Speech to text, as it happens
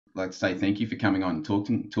like to say thank you for coming on and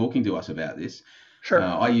talking to us about this. Sure.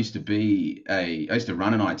 I used to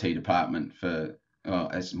run an IT department for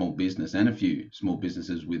a small business and a few small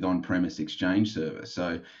businesses with on-premise Exchange server.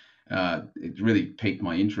 So it really piqued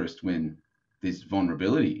my interest when this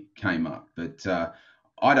vulnerability came up. But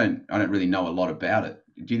I don't really know a lot about it.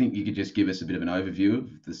 Do you think you could just give us a bit of an overview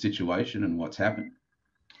of the situation and what's happened?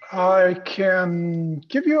 I can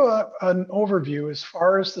give you an overview as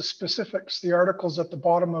far as the specifics. The articles at the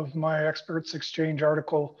bottom of my Experts Exchange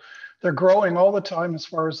article, they're growing all the time as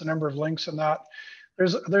far as the number of links and that.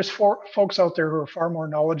 There's folks out there who are far more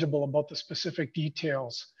knowledgeable about the specific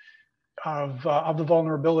details of the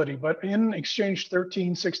vulnerability. But in Exchange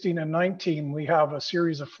 13, 16, and 19, we have a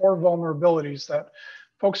series of 4 vulnerabilities that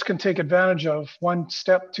folks can take advantage of: 1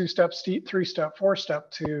 step, 2 steps, 3 step, 4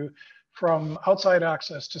 step, from outside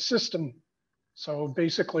access to system. So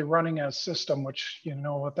basically running as system, which you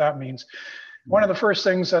know what that means. One of the first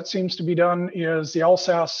things that seems to be done is the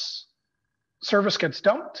LSAS service gets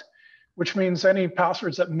dumped, which means any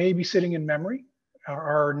passwords that may be sitting in memory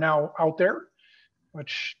are now out there,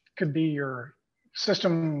 which could be your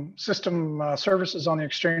system services on the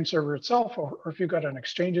Exchange server itself, or if you've got an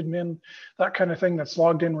Exchange admin, that kind of thing that's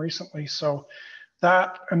logged in recently. So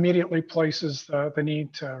that immediately places the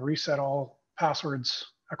need to reset all passwords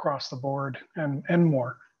across the board and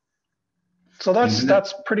more. So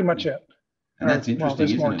that's pretty much it. And that's interesting,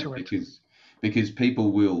 there's isn't more it? to it. Because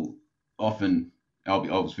people will often, I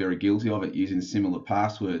was very guilty of it, using similar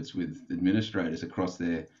passwords with administrators across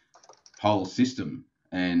their whole system.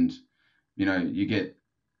 And, you get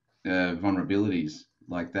vulnerabilities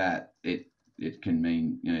like that. It can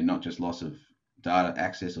mean, not just loss of data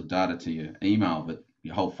access or data to your email, but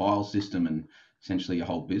your whole file system and essentially your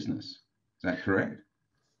whole business. Is that correct?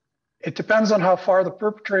 It depends on how far the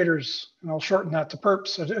perpetrators, and I'll shorten that to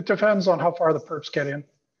perps. It depends on how far the perps get in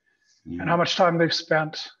and how much time they've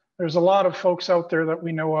spent. There's a lot of folks out there that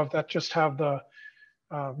we know of that just have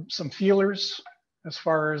some feelers as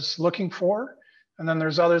far as looking for. And then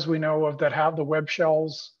there's others we know of that have the web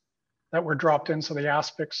shells that were dropped in. So the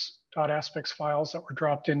 .aspix files that were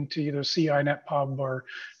dropped into either CI/NetPub or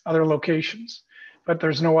other locations. But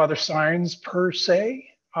there's no other signs per se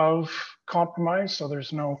of compromise. So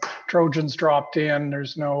there's no Trojans dropped in.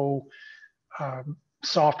 There's no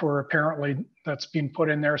software apparently that's been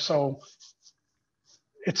put in there. So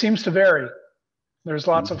it seems to vary. There's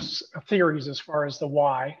lots of theories as far as the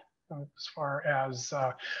why, as far as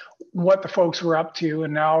what the folks were up to.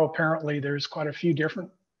 And now apparently there's quite a few different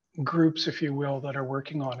groups, if you will, that are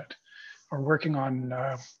working on it, or working on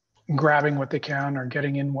grabbing what they can or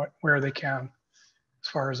getting in where they can as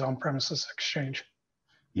far as on-premises Exchange.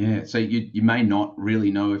 Yeah, so you may not really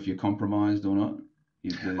know if you're compromised or not.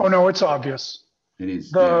 Oh no, it's obvious. It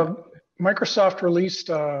is. Microsoft released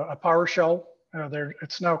a PowerShell.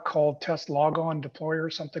 It's now called Test Logon Deploy or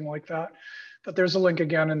something like that. But there's a link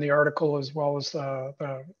again in the article, as well as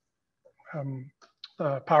the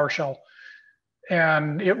PowerShell.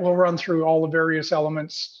 And it will run through all the various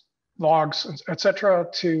elements, logs, etc.,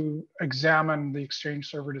 to examine the Exchange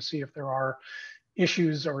server to see if there are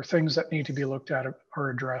issues or things that need to be looked at or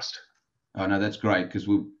addressed. Oh, no, that's great, because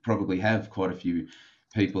we'll probably have quite a few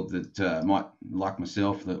people that might, like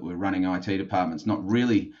myself, that were running IT departments, not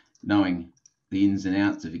really knowing the ins and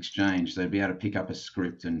outs of Exchange. So be able to pick up a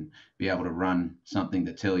script and be able to run something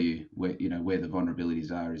to tell you where the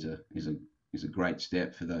vulnerabilities are is a great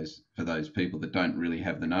step for those people that don't really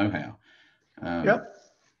have the know-how. Yep.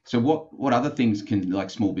 So what other things can like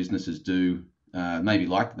small businesses do, maybe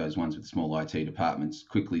like those ones with small IT departments,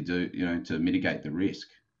 quickly do to mitigate the risk?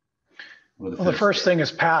 The first thing is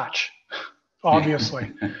patch.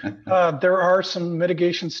 Obviously. There are some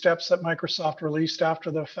mitigation steps that Microsoft released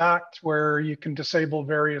after the fact where you can disable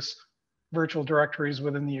various virtual directories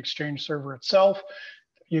within the Exchange server itself.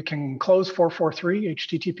 You can close 443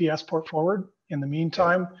 HTTPS port forward in the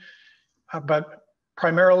meantime, but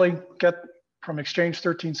primarily get from Exchange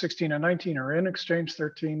 13, 16, and 19, or in Exchange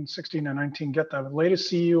 13, 16, and 19, get the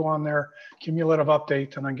latest CU on there, cumulative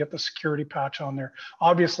update, and then get the security patch on there.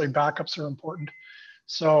 Obviously, backups are important.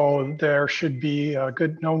 So there should be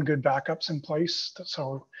known good backups in place.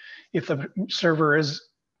 So if the server is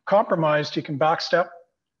compromised, you can backstep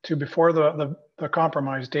to before the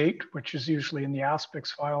compromise date, which is usually in the aspix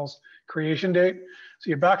files creation date. So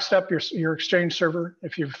you backstep your Exchange server.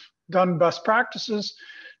 If you've done best practices,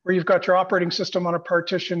 where you've got your operating system on a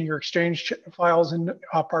partition, your Exchange files in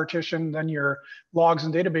a partition, then your logs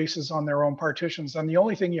and databases on their own partitions. And the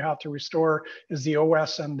only thing you have to restore is the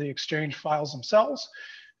OS and the Exchange files themselves.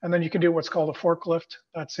 And then you can do what's called a forklift.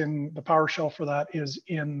 That's in the PowerShell for that is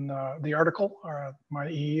in the article, my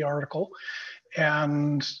EE article.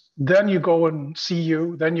 And then you go and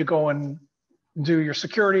CU, then you go and do your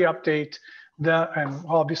security update. That, and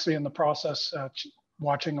obviously in the process,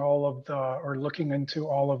 watching all of the, or looking into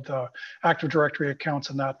all of the Active Directory accounts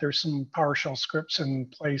and that, there's some PowerShell scripts in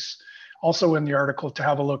place also in the article to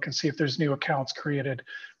have a look and see if there's new accounts created,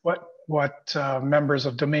 what members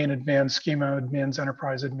of domain admins, schema admins,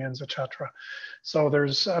 enterprise admins, etc. So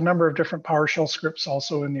there's a number of different PowerShell scripts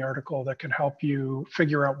also in the article that can help you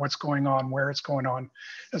figure out what's going on, where it's going on,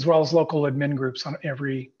 as well as local admin groups on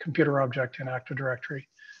every computer object in Active Directory.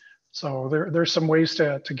 So there's some ways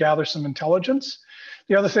to gather some intelligence.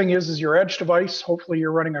 The other thing is your edge device. Hopefully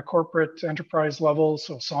you're running a corporate enterprise level,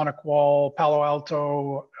 so SonicWall, Palo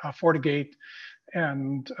Alto, FortiGate,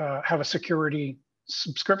 and have a security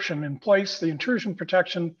subscription in place. The intrusion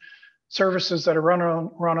protection services that are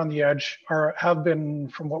run on the edge have been,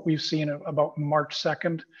 from what we've seen, about March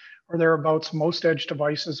 2nd or thereabouts. Most edge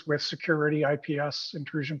devices with security IPS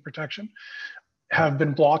intrusion protection have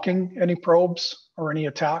been blocking any probes or any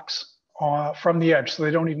attacks from the edge, so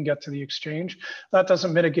they don't even get to the exchange. That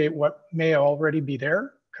doesn't mitigate what may already be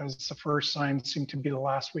there, because the first signs seem to be the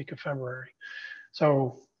last week of February.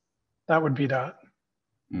 So that would be that.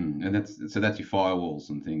 And that's your firewalls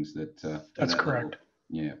and things that. That's correct.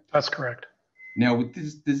 Yeah, that's correct. Now, with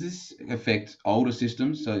this, does this affect older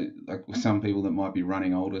systems? So, like some people that might be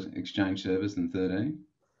running older Exchange servers than 13.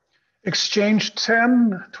 Exchange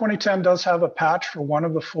 2010 does have a patch for one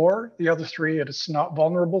of the four. The other three it is not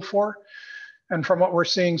vulnerable for. And from what we're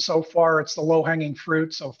seeing so far, it's the low-hanging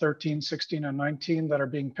fruit, so 13, 16, and 19 that are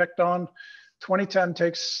being picked on. 2010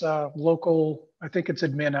 takes local, I think it's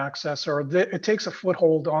admin access, or it takes a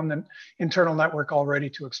foothold on the internal network already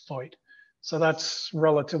to exploit. So that's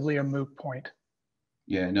relatively a moot point.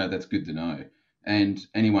 Yeah, no, that's good to know. And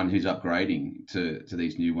anyone who's upgrading to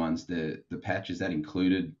these new ones, the patch, is that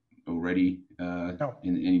included already no.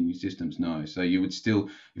 in any new systems? No. So you would still,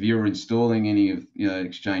 if you were installing any of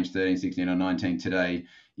Exchange 13, 16, or 19 today,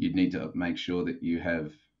 you'd need to make sure that you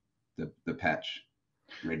have the patch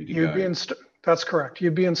ready to go. That's correct.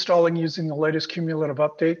 You'd be installing using the latest cumulative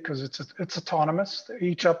update because it's autonomous.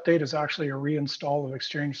 Each update is actually a reinstall of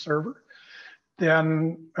Exchange Server.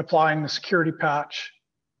 Then applying the security patch.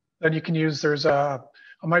 Then you can use, there's a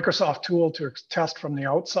Microsoft tool to test from the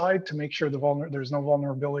outside to make sure there's no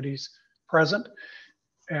vulnerabilities present,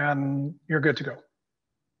 and you're good to go.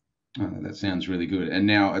 Oh, that sounds really good. And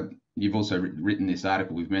now you've also written this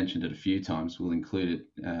article. We've mentioned it a few times. We'll include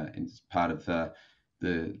it as part of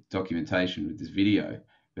the documentation with this video.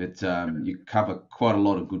 But you cover quite a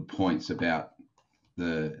lot of good points about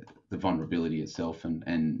the vulnerability itself,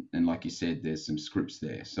 and like you said, there's some scripts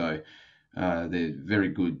there. So they're very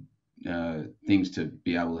good things to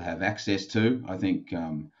be able to have access to. I think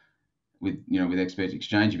with Expert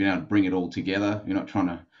Exchange, you've been able to bring it all together. You're not trying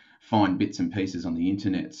to find bits and pieces on the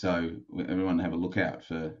internet. So everyone have a look out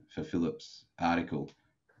for Philip's article.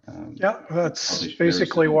 Yeah, that's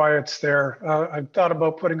basically why it's there. I thought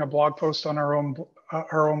about putting a blog post on our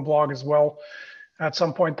own blog as well. At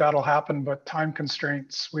some point that'll happen, but time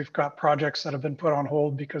constraints. We've got projects that have been put on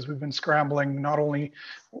hold because we've been scrambling. Not only,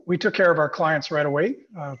 we took care of our clients right away.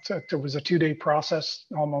 It was a 2-day process,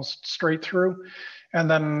 almost straight through. And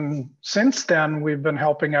then since then, we've been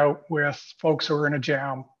helping out with folks who are in a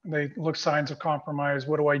jam. They look signs of compromise.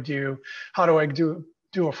 What do I do? How do I do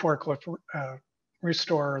a forklift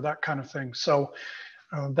restore, that kind of thing. So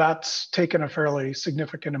that's taken a fairly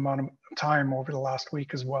significant amount of time over the last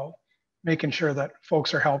week as well, making sure that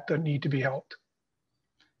folks are helped that need to be helped.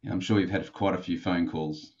 Yeah, I'm sure you've had quite a few phone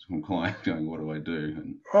calls from clients going, what do I do?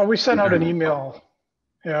 And well, we sent out an email.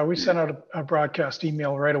 Yeah, we sent out a broadcast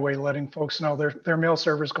email right away letting folks know their mail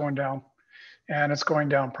server's going down, and it's going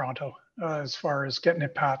down pronto as far as getting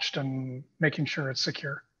it patched and making sure it's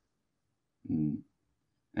secure. Mm.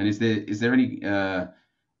 And is there any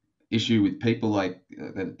issue with people like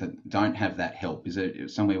that don't have that help? Is there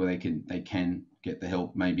somewhere where they can get the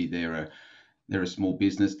help? Maybe they're a small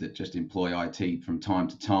business that just employ IT from time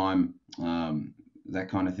to time, that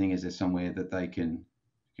kind of thing. Is there somewhere that they can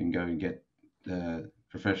go and get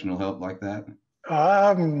professional help like that?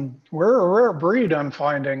 We're a rare breed, I'm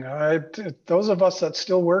finding. Those of us that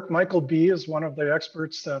still work, Michael B is one of the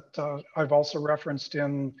experts that I've also referenced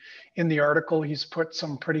in the article. He's put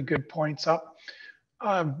some pretty good points up.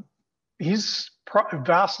 He's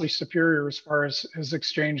vastly superior as far as his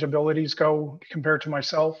Exchange abilities go compared to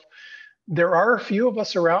myself. There are a few of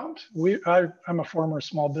us around. I'm a former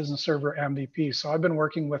small business server MVP, so I've been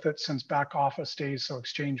working with it since back office days, so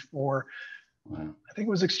Exchange 4, Wow. I think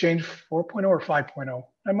it was Exchange 4.0 or 5.0.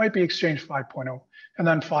 It might be Exchange 5.0, and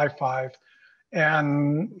then 5.5.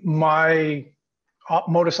 And my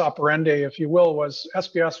modus operandi, if you will, was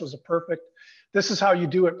SBS was a perfect, this is how you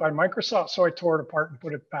do it by Microsoft. So I tore it apart and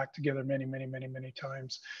put it back together many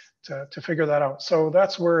times to figure that out. So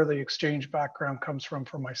that's where the Exchange background comes from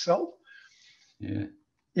for myself. Yeah.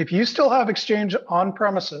 If you still have Exchange on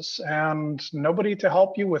premises and nobody to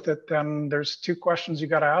help you with it, then there's two questions you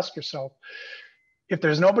got to ask yourself. If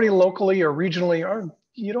there's nobody locally or regionally, or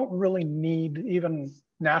you don't really need, even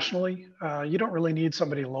nationally, you don't really need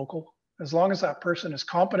somebody local. As long as that person is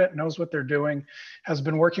competent, knows what they're doing, has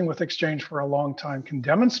been working with Exchange for a long time, can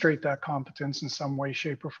demonstrate that competence in some way,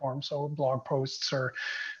 shape, or form, so blog posts or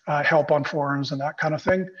help on forums and that kind of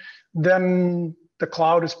thing, then the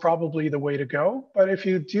cloud is probably the way to go. But if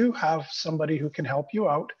you do have somebody who can help you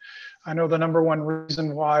out, I know the number one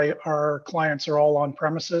reason why our clients are all on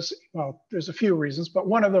premises, well, there's a few reasons, but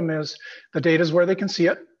one of them is the data is where they can see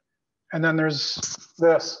it. And then there's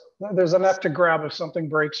a net to grab if something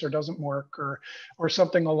breaks or doesn't work or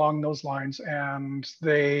something along those lines. And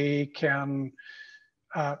they can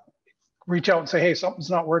reach out and say, hey,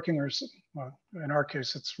 something's not working. Or well, in our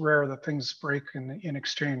case, it's rare that things break in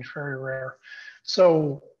Exchange, very rare.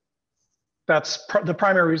 So that's the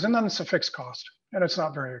primary reason. Then it's a fixed cost, and it's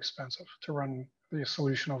not very expensive to run the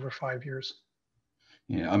solution over 5 years.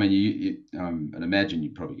 Yeah, I mean, I'd imagine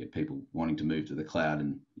you'd probably get people wanting to move to the cloud,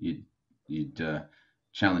 and you'd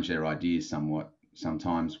challenge their ideas somewhat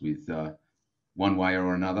sometimes with one way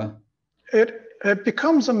or another. It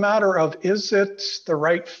becomes a matter of, is it the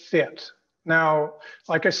right fit? Now,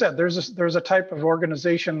 like I said, there's a type of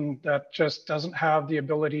organization that just doesn't have the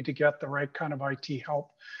ability to get the right kind of IT help.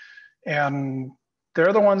 And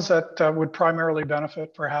they're the ones that would primarily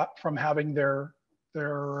benefit from having their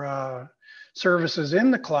services in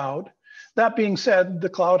the cloud. That being said, the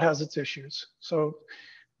cloud has its issues. So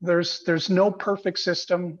there's no perfect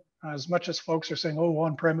system. As much as folks are saying, oh,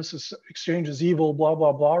 on-premises Exchange is evil, blah,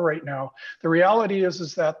 blah, blah right now. The reality is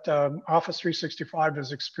that Office 365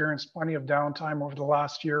 has experienced plenty of downtime over the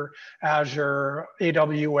last year, Azure,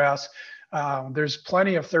 AWS. There's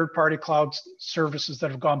plenty of third-party cloud services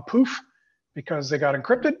that have gone poof because they got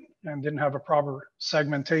encrypted and didn't have a proper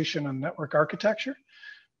segmentation and network architecture.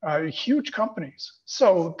 Huge companies.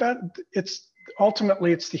 So that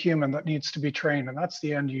ultimately it's the human that needs to be trained, and that's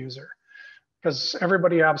the end user. Because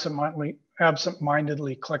everybody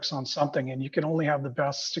absent-mindedly clicks on something, and you can only have the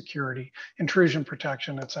best security, intrusion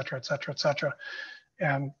protection, et cetera, et cetera, et cetera.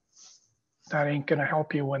 And that ain't going to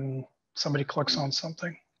help you when somebody clicks on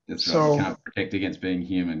something. That's right. So you can't protect against being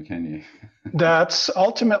human, can you? That's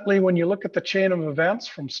ultimately, when you look at the chain of events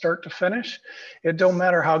from start to finish, it don't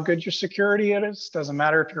matter how good your security is. Doesn't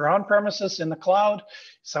matter if you're on premises, in the cloud,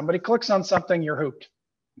 somebody clicks on something, you're hooped.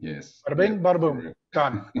 Yes. Bada bing, bada boom,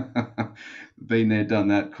 done. Been there, done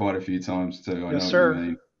that quite a few times too. I yes, know sir. what you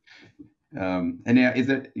mean. And now, is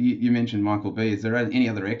it? You mentioned Michael B. Is there any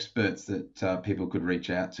other experts that people could reach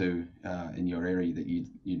out to in your area that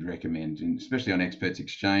you'd recommend, and especially on Experts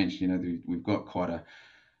Exchange? You know, we've got quite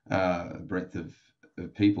a breadth of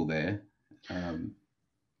people there.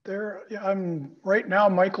 Right now,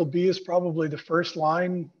 Michael B. is probably the first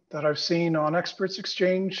line that I've seen on Experts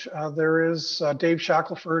Exchange. There is Dave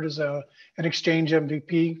Shackelford is an Exchange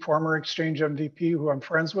MVP, former Exchange MVP, who I'm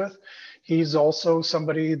friends with. He's also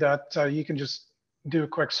somebody that you can just do a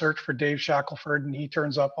quick search for Dave Shackelford, and he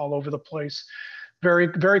turns up all over the place. Very,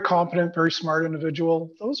 very competent, very smart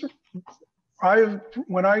individual.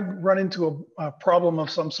 When I run into a problem of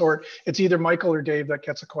some sort, it's either Michael or Dave that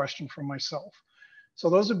gets a question from myself. So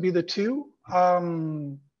those would be the two.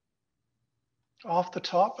 Off the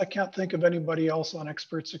top, I can't think of anybody else on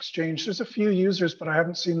Experts Exchange. There's a few users, but I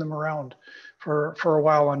haven't seen them around for a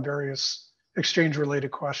while on various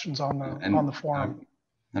Exchange-related questions on the forum.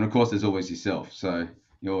 And of course, there's always yourself. So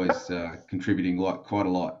you're always contributing quite a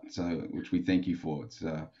lot. So which we thank you for. It's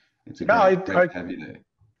great to have you there.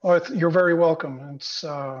 Well, you're very welcome. It's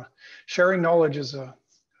sharing knowledge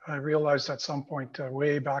I realized at some point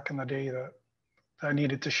way back in the day that I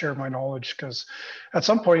needed to share my knowledge, because at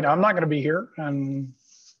some point I'm not going to be here and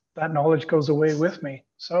that knowledge goes away with me.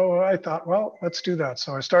 So I thought, well, let's do that.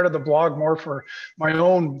 So I started the blog more for my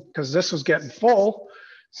own, because this was getting full.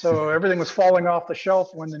 So everything was falling off the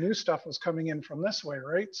shelf when the new stuff was coming in from this way,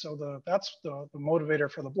 right? So that's the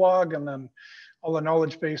motivator for the blog, and then all the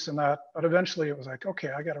knowledge base in that. But eventually it was like,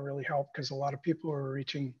 okay, I got to really help, because a lot of people were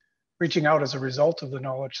reaching out as a result of the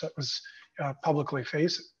knowledge that was publicly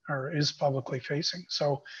facing, or is publicly facing.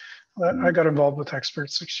 So I got involved with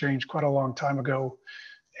Experts Exchange quite a long time ago.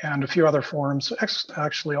 and a few other forums.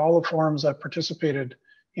 Actually, all the forums I've participated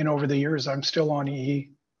in over the years, I'm still on EE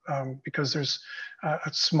because there's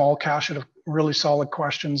a small cache of really solid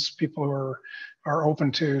questions. People who are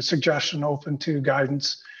open to suggestion, open to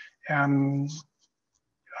guidance, and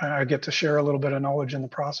I get to share a little bit of knowledge in the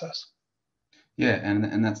process. Yeah,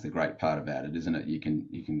 and that's the great part about it, isn't it? You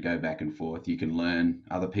can go back and forth, you can learn,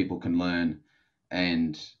 other people can learn,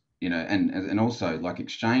 and and also like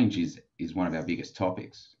exchange is one of our biggest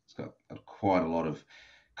topics. It's got quite a lot of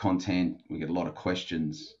content. We get a lot of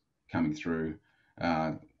questions coming through.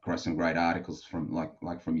 Got some great articles from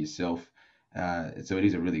like from yourself. So it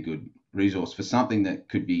is a really good resource for something that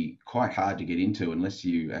could be quite hard to get into unless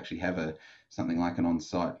you actually have something like an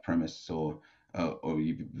on-site premise or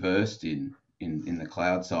you're versed in the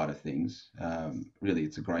cloud side of things. Really,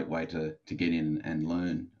 it's a great way to get in and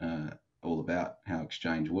learn all about how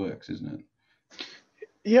Exchange works, isn't it?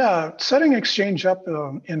 Yeah, setting Exchange up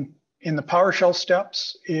in the PowerShell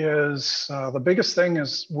steps is the biggest thing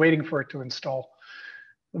is waiting for it to install.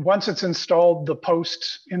 Once it's installed, the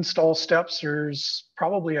post-install steps, there's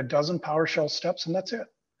probably a dozen PowerShell steps, and that's it.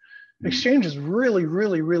 Exchange is really,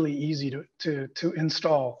 really, really easy to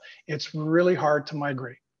install. It's really hard to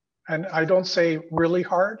migrate. And I don't say really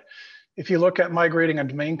hard. If you look at migrating a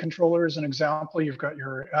domain controller as an example, you've got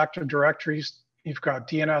your Active Directories, you've got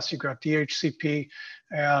DNS, you've got DHCP,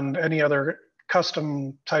 and any other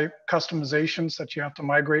custom type customizations that you have to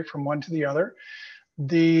migrate from one to the other.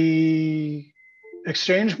 The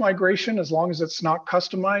Exchange migration, as long as it's not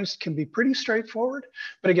customized, can be pretty straightforward.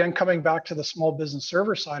 But again, coming back to the small business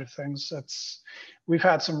server side of things, we've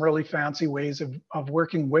had some really fancy ways of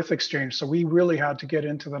working with Exchange. So we really had to get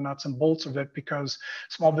into the nuts and bolts of it because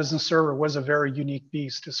small business server was a very unique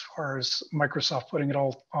beast as far as Microsoft putting it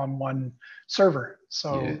all on one server.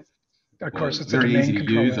 So yeah. Of course, it's very easy to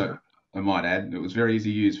use. I might add, it was very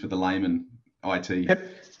easy to use for the layman IT.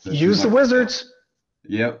 Use the wizards.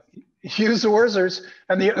 Yep. Use the wizards,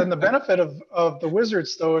 and the benefit of the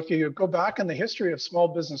wizards, though, if you go back in the history of small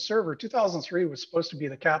business server, 2003 was supposed to be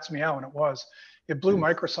the cat's meow, and it was. It blew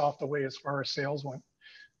Microsoft away as far as sales went.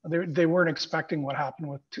 They weren't expecting what happened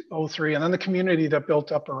with 03, and then the community that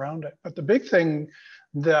built up around it. But the big thing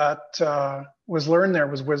that was learned there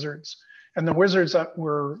was wizards, and the wizards that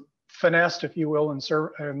were finessed, if you will, in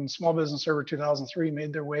small business server 2003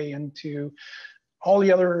 made their way into all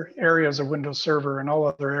the other areas of Windows Server and all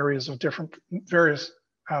other areas of various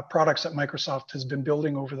products that Microsoft has been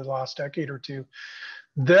building over the last decade or two.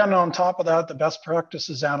 Then on top of that, the best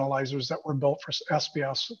practices analyzers that were built for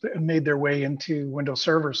SBS made their way into Windows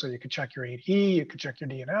Server. So you could check your 8E, you could check your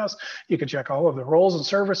DNS, you could check all of the roles and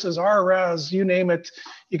services, RAS, you name it.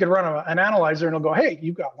 You could run an analyzer and it'll go, hey,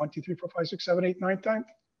 you've got 1, 2, 3, 4, 5, 6, 7, 8, 9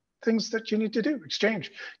 things that you need to do.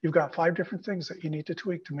 Exchange. You've got 5 different things that you need to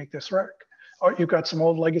tweak to make this work. Or you've got some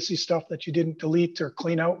old legacy stuff that you didn't delete or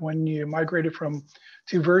clean out when you migrated from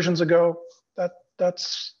 2 versions ago.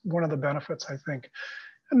 That's one of the benefits, I think.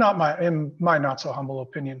 And in my not so humble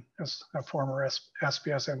opinion as a former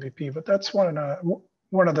SBS MVP, but that's one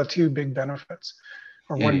of the 2 big benefits,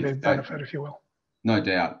 or one big benefit, if you will. No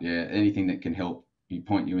doubt, yeah. Anything that can help you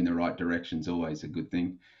point you in the right direction is always a good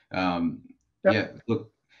thing. Yeah,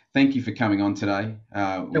 look, thank you for coming on today.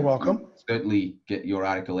 You're welcome. We'll certainly get your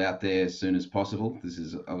article out there as soon as possible. This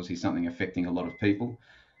is obviously something affecting a lot of people.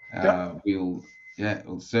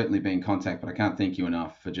 We'll certainly be in contact, but I can't thank you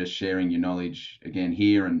enough for just sharing your knowledge again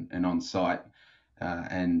here and on site.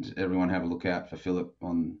 And everyone have a look out for Philip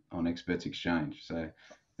on Experts Exchange. So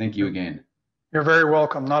thank you again. You're very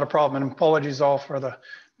welcome. Not a problem. And apologies all for the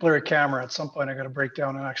blurry camera. At some point, I got to break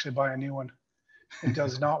down and actually buy a new one. It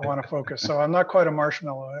does not want to focus. So I'm not quite a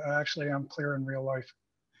marshmallow. I actually am clear in real life.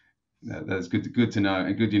 No, that's good to know.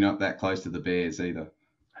 And good you're not that close to the bears either.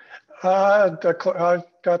 I've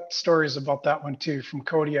got stories about that one too, from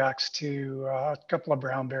Kodiaks to a couple of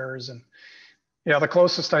brown bears. And yeah, the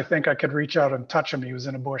closest I think I could reach out and touch him, he was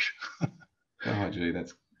in a bush. Oh, gee,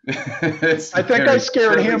 that's I think I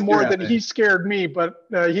scared him more than he scared me, but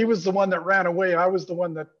he was the one that ran away. I was the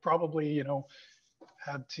one that probably,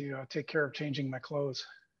 had to take care of changing my clothes.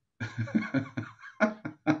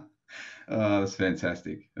 Oh, that's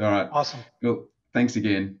fantastic. All right. Awesome. Well, thanks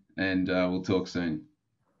again, and we'll talk soon.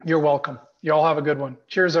 You're welcome. You all have a good one.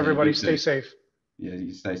 Cheers, everybody. Stay safe. Yeah,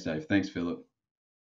 you stay safe. Thanks, Philip.